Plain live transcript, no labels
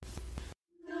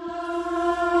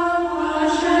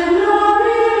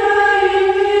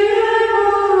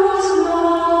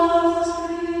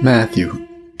Matthew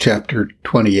chapter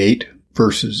 28,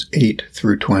 verses 8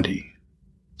 through 20,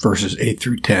 verses 8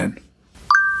 through 10.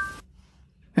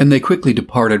 And they quickly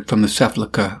departed from the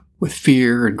sepulchre with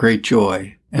fear and great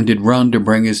joy, and did run to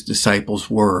bring his disciples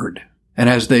word. And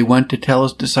as they went to tell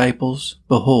his disciples,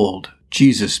 behold,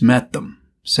 Jesus met them,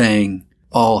 saying,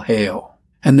 All hail.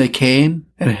 And they came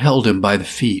and held him by the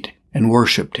feet, and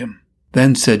worshipped him.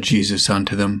 Then said Jesus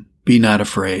unto them, Be not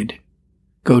afraid.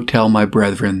 Go tell my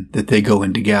brethren that they go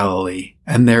into Galilee,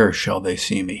 and there shall they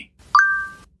see me.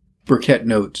 Burkett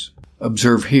notes,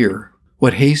 observe here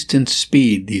what haste and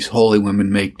speed these holy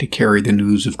women make to carry the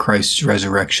news of Christ's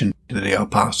resurrection to the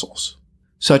apostles.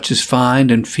 Such as find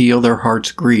and feel their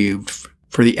hearts grieved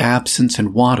for the absence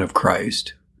and want of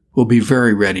Christ will be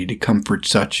very ready to comfort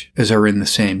such as are in the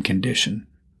same condition.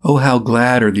 Oh, how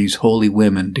glad are these holy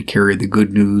women to carry the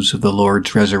good news of the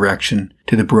Lord's resurrection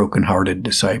to the broken-hearted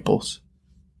disciples.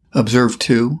 Observe,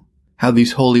 too, how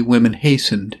these holy women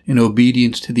hastened, in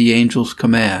obedience to the angel's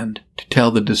command, to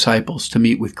tell the disciples to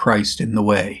meet with Christ in the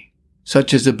way.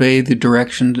 Such as obey the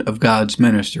direction of God's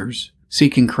ministers,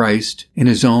 seeking Christ in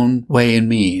his own way and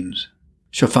means,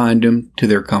 shall find him to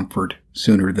their comfort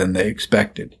sooner than they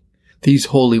expected. These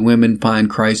holy women find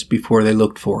Christ before they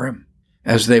looked for him.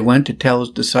 As they went to tell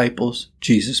his disciples,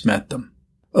 Jesus met them.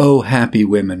 Oh, happy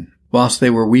women! Whilst they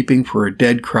were weeping for a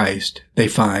dead Christ, they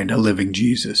find a living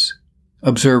Jesus.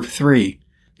 Observe 3,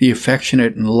 the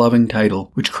affectionate and loving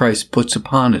title which Christ puts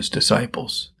upon his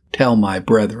disciples. Tell my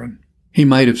brethren. He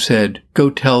might have said, Go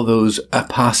tell those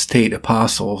apostate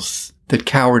apostles that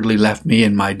cowardly left me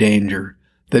in my danger,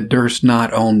 that durst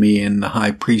not own me in the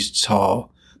high priest's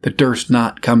hall, that durst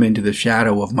not come into the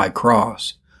shadow of my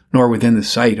cross, nor within the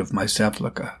sight of my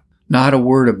sepulchre. Not a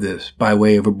word of this by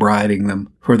way of abriding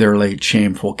them for their late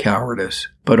shameful cowardice,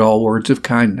 but all words of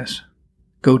kindness.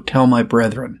 Go tell my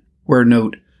brethren, where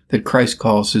note that Christ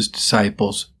calls his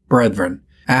disciples brethren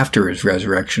after his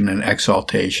resurrection and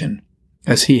exaltation,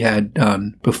 as he had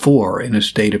done before in a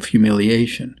state of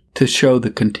humiliation, to show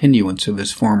the continuance of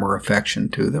his former affection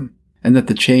to them, and that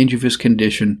the change of his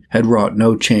condition had wrought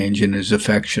no change in his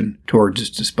affection towards his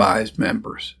despised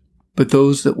members. But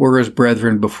those that were his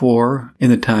brethren before, in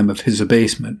the time of his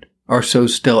abasement, are so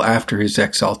still after his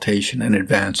exaltation and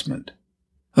advancement.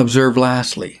 Observe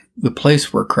lastly, the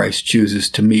place where Christ chooses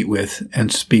to meet with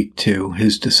and speak to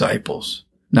his disciples.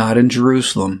 Not in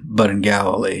Jerusalem, but in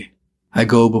Galilee. I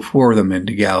go before them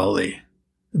into Galilee.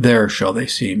 There shall they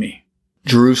see me.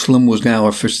 Jerusalem was now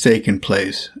a forsaken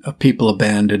place, a people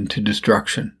abandoned to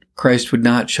destruction. Christ would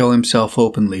not show himself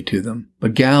openly to them,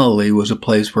 but Galilee was a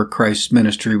place where Christ's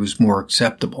ministry was more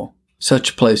acceptable.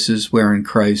 Such places wherein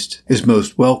Christ is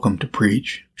most welcome to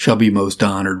preach shall be most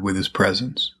honored with his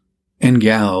presence. In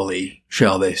Galilee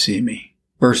shall they see me.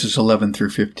 Verses 11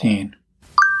 through 15.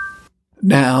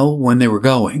 Now, when they were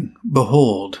going,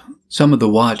 behold, some of the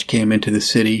watch came into the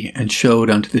city and showed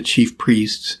unto the chief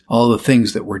priests all the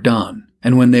things that were done.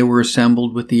 And when they were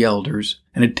assembled with the elders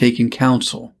and had taken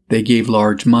counsel, they gave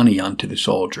large money unto the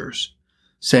soldiers,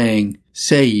 saying,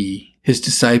 Say ye, his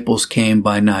disciples came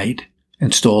by night,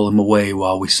 and stole him away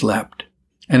while we slept.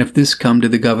 And if this come to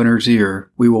the governor's ear,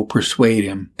 we will persuade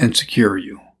him and secure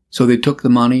you. So they took the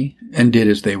money and did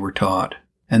as they were taught.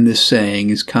 And this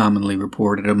saying is commonly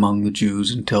reported among the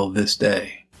Jews until this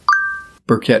day.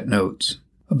 Burkett notes,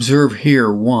 observe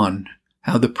here, 1,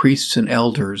 how the priests and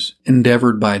elders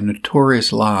endeavored by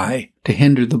notorious lie to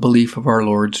hinder the belief of our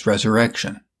Lord's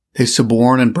resurrection. They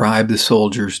suborned and bribed the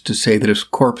soldiers to say that his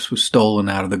corpse was stolen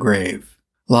out of the grave.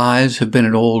 Lies have been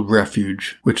an old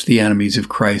refuge which the enemies of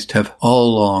Christ have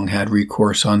all along had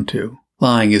recourse unto.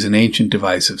 Lying is an ancient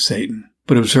device of Satan.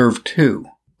 But observe, too,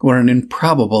 what an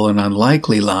improbable and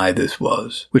unlikely lie this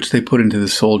was, which they put into the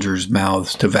soldiers'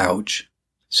 mouths to vouch.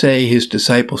 Say his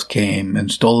disciples came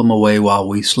and stole him away while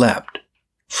we slept.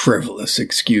 Frivolous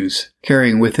excuse,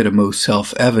 carrying with it a most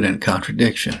self-evident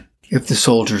contradiction. If the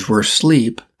soldiers were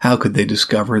asleep, how could they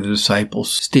discover the disciples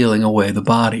stealing away the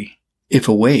body? If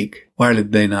awake, why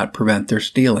did they not prevent their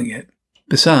stealing it?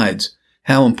 Besides,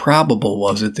 how improbable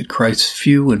was it that Christ's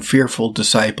few and fearful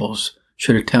disciples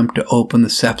should attempt to open the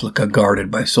sepulchre guarded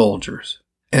by soldiers?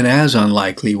 And as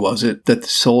unlikely was it that the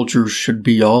soldiers should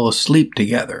be all asleep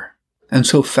together, and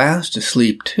so fast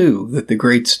asleep, too, that the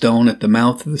great stone at the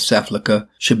mouth of the sepulchre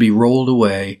should be rolled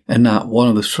away, and not one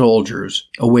of the soldiers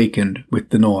awakened with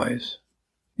the noise.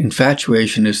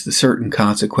 Infatuation is the certain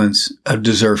consequence of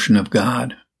desertion of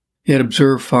God. Yet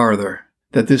observe farther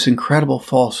that this incredible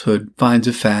falsehood finds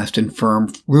a fast and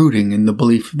firm rooting in the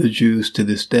belief of the Jews to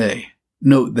this day.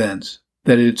 Note thence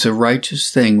that it's a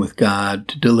righteous thing with God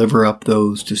to deliver up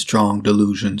those to strong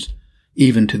delusions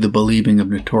even to the believing of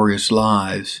notorious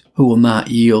lies, who will not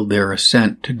yield their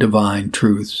assent to divine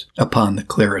truths upon the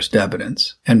clearest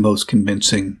evidence and most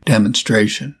convincing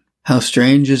demonstration. How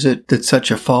strange is it that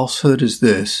such a falsehood as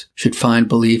this should find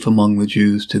belief among the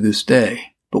Jews to this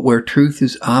day? But where truth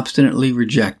is obstinately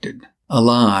rejected, a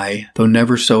lie, though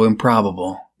never so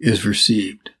improbable, is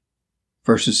received.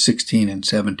 Verses 16 and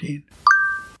 17.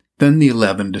 Then the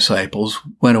 11 disciples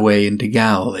went away into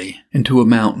Galilee, into a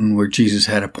mountain where Jesus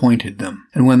had appointed them.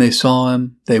 And when they saw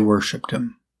him, they worshipped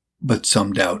him. But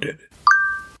some doubted.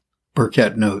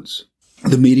 Burkett notes,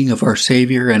 the meeting of our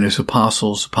Savior and his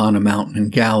apostles upon a mountain in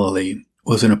Galilee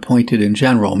was an appointed and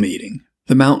general meeting.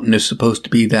 The mountain is supposed to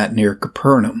be that near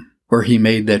Capernaum, where he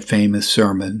made that famous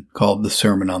sermon called the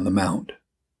Sermon on the Mount.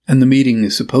 And the meeting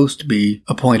is supposed to be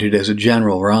appointed as a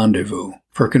general rendezvous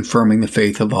for confirming the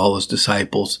faith of all his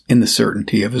disciples in the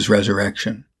certainty of his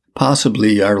resurrection.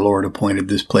 Possibly our Lord appointed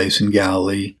this place in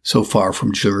Galilee, so far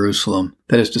from Jerusalem,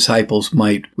 that his disciples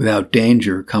might without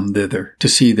danger come thither to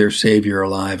see their Savior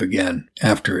alive again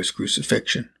after his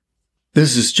crucifixion.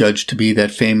 This is judged to be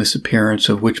that famous appearance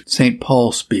of which St.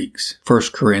 Paul speaks,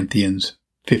 1 Corinthians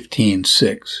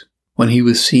 15:6, when he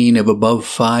was seen of above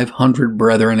 500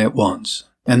 brethren at once,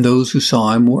 and those who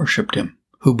saw him worshipped him,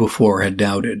 who before had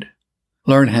doubted.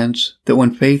 Learn hence that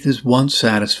when faith is once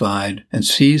satisfied and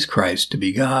sees Christ to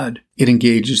be God, it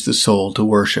engages the soul to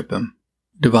worship him.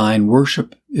 Divine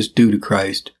worship is due to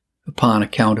Christ upon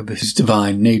account of his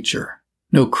divine nature.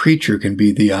 No creature can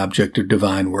be the object of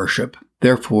divine worship.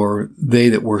 Therefore, they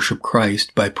that worship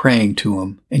Christ by praying to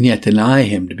him and yet deny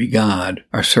him to be God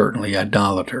are certainly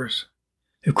idolaters.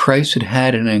 If Christ had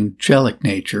had an angelic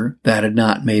nature, that had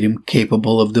not made him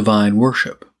capable of divine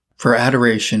worship, for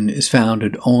adoration is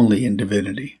founded only in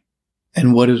divinity,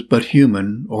 and what is but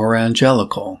human or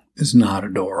angelical is not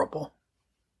adorable.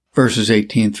 Verses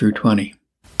 18 through 20.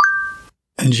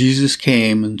 And Jesus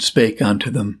came and spake unto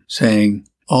them, saying,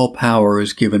 All power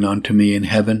is given unto me in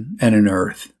heaven and in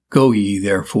earth. Go ye,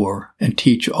 therefore, and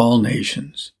teach all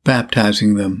nations,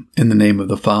 baptizing them in the name of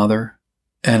the Father,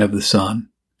 and of the Son,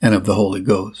 and of the Holy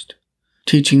Ghost,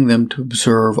 teaching them to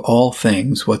observe all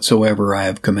things whatsoever I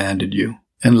have commanded you.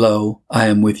 And lo, I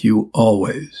am with you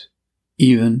always,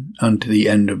 even unto the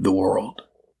end of the world.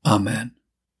 Amen.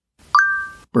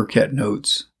 Burkett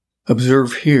notes,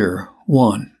 observe here,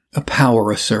 1. A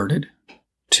power asserted.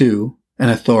 2. An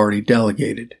authority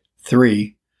delegated.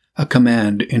 3. A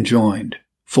command enjoined.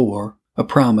 4. A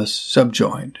promise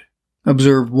subjoined.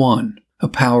 Observe 1. A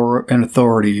power and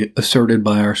authority asserted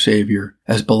by our Savior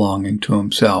as belonging to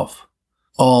himself.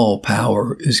 All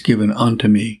power is given unto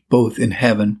me, both in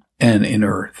heaven and in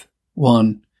earth.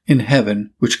 1. In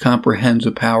heaven, which comprehends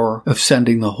a power of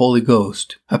sending the Holy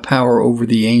Ghost, a power over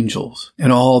the angels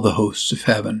and all the hosts of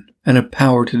heaven, and a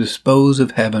power to dispose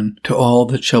of heaven to all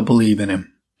that shall believe in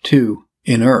him. 2.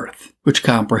 In earth, which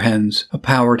comprehends a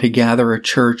power to gather a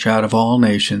church out of all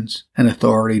nations, and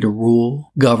authority to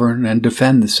rule, govern, and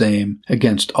defend the same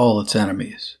against all its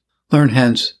enemies. Learn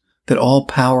hence that all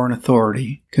power and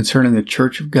authority concerning the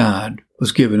church of God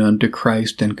was given unto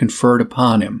Christ and conferred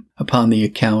upon him upon the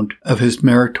account of his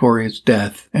meritorious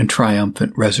death and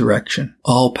triumphant resurrection.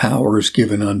 All power is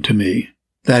given unto me,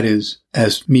 that is,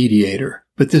 as mediator,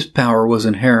 but this power was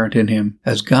inherent in him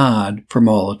as God from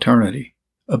all eternity.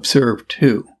 Observe,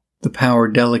 2, the power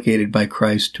delegated by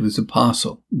Christ to his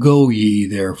apostle. Go ye,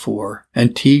 therefore,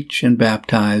 and teach and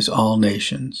baptize all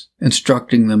nations,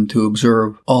 instructing them to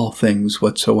observe all things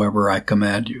whatsoever I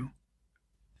command you.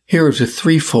 Here is a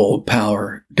threefold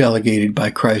power delegated by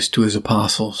Christ to his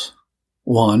apostles.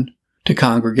 1. To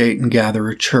congregate and gather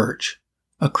a church,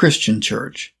 a Christian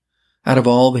church, out of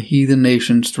all the heathen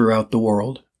nations throughout the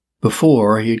world.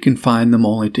 Before, he had confined them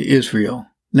only to Israel.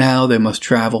 Now they must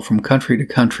travel from country to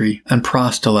country and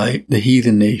proselyte the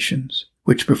heathen nations,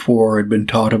 which before had been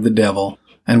taught of the devil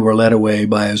and were led away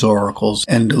by his oracles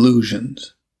and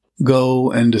delusions.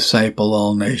 Go and disciple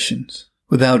all nations,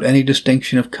 without any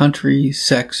distinction of country,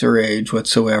 sex, or age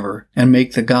whatsoever, and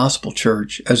make the gospel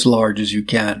church as large as you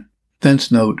can.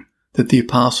 Thence note that the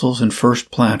apostles and first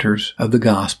planters of the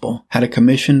gospel had a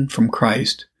commission from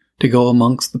Christ to go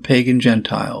amongst the pagan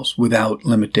Gentiles without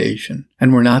limitation,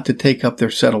 and were not to take up their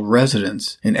settled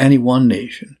residence in any one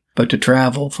nation, but to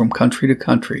travel from country to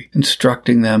country,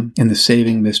 instructing them in the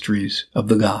saving mysteries of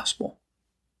the gospel.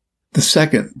 The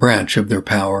second branch of their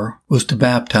power was to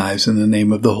baptize in the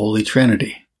name of the Holy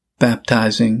Trinity,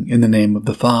 baptizing in the name of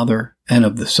the Father, and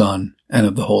of the Son, and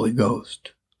of the Holy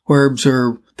Ghost. Where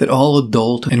observe that all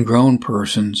adult and grown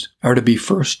persons are to be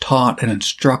first taught and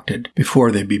instructed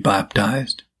before they be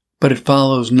baptized. But it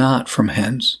follows not from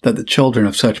hence that the children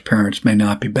of such parents may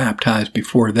not be baptized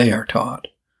before they are taught.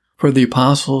 For the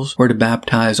apostles were to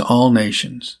baptize all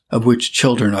nations, of which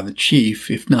children are the chief,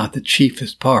 if not the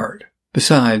chiefest part.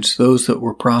 Besides, those that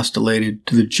were proselyted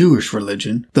to the Jewish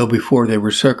religion, though before they were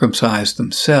circumcised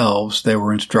themselves they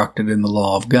were instructed in the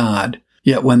law of God,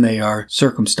 yet when they are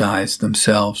circumcised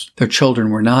themselves, their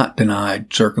children were not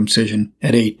denied circumcision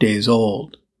at 8 days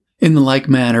old. In the like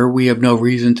manner, we have no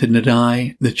reason to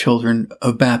deny the children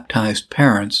of baptized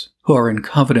parents, who are in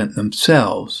covenant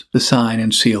themselves, the sign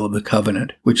and seal of the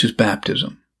covenant, which is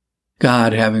baptism.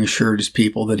 God having assured his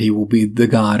people that he will be the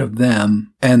God of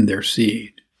them and their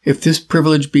seed. If this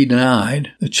privilege be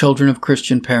denied, the children of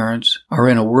Christian parents are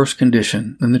in a worse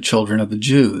condition than the children of the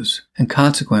Jews, and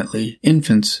consequently,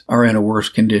 infants are in a worse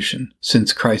condition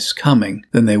since Christ's coming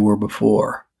than they were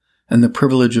before, and the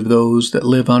privilege of those that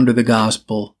live under the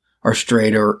gospel are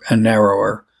straighter and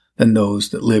narrower than those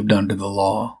that lived under the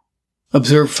law.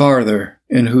 Observe farther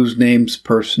in whose names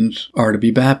persons are to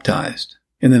be baptized,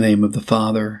 in the name of the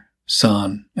Father,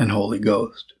 Son, and Holy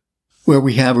Ghost. Where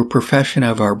we have a profession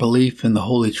of our belief in the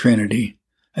Holy Trinity,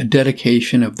 a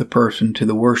dedication of the person to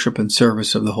the worship and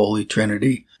service of the Holy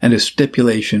Trinity, and a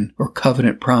stipulation or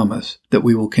covenant promise that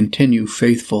we will continue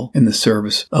faithful in the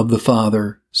service of the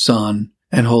Father, Son,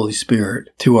 and Holy Spirit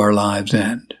to our lives'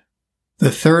 end. The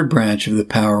third branch of the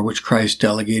power which Christ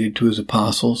delegated to his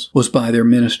apostles was by their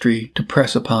ministry to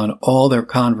press upon all their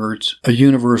converts a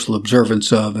universal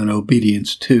observance of and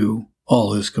obedience to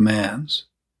all his commands,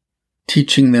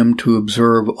 teaching them to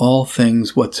observe all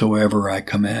things whatsoever I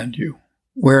command you.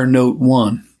 Where note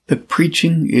 1, that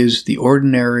preaching is the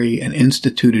ordinary and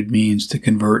instituted means to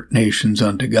convert nations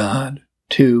unto God.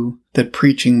 2, that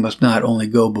preaching must not only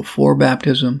go before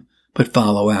baptism, but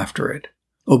follow after it.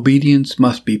 Obedience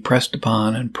must be pressed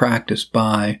upon and practiced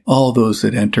by all those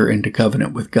that enter into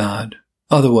covenant with God.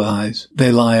 Otherwise,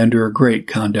 they lie under a great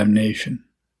condemnation.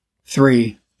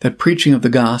 3, that preaching of the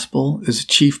gospel is a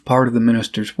chief part of the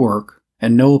minister's work,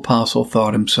 and no apostle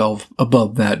thought himself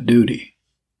above that duty.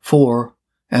 4,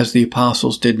 as the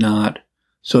apostles did not,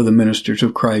 so the ministers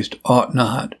of Christ ought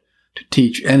not to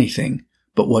teach anything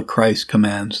but what Christ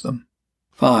commands them.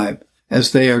 5,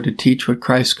 as they are to teach what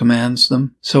Christ commands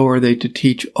them, so are they to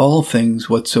teach all things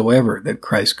whatsoever that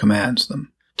Christ commands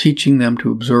them, teaching them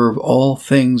to observe all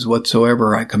things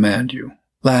whatsoever I command you.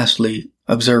 Lastly,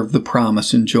 observe the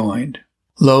promise enjoined.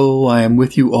 Lo, I am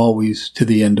with you always to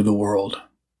the end of the world.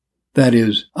 That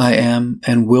is, I am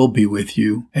and will be with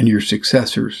you and your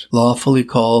successors, lawfully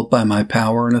called by my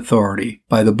power and authority,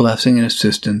 by the blessing and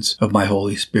assistance of my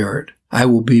Holy Spirit. I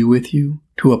will be with you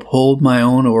to uphold my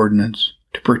own ordinance,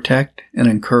 to protect and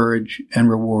encourage and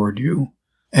reward you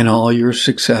and all your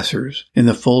successors in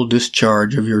the full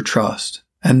discharge of your trust,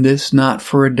 and this not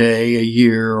for a day, a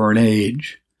year, or an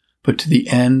age, but to the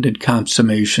end and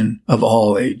consummation of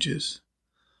all ages.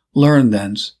 Learn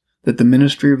thence that the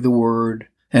ministry of the Word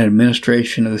and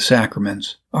administration of the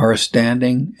sacraments are a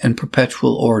standing and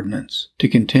perpetual ordinance to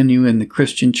continue in the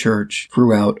Christian Church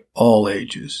throughout all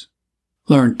ages.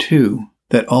 Learn, too,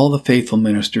 that all the faithful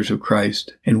ministers of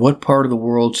Christ, in what part of the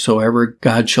world soever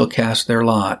God shall cast their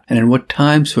lot, and in what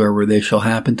time soever they shall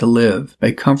happen to live,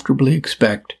 may comfortably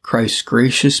expect Christ's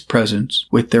gracious presence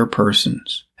with their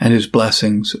persons, and his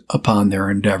blessings upon their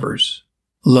endeavors.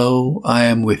 Lo, I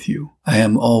am with you, I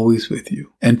am always with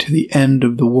you, and to the end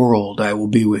of the world I will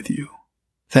be with you.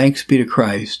 Thanks be to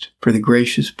Christ for the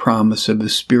gracious promise of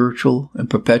his spiritual and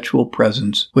perpetual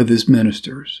presence with his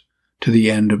ministers to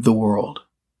the end of the world.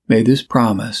 May this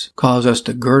promise cause us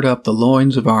to gird up the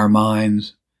loins of our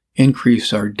minds,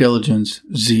 increase our diligence,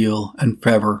 zeal, and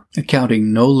fervor,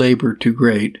 accounting no labor too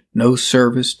great, no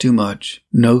service too much,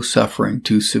 no suffering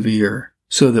too severe,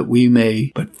 so that we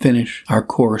may but finish our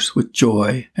course with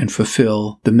joy and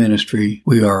fulfill the ministry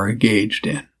we are engaged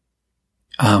in.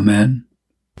 Amen.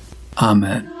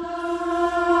 Amen.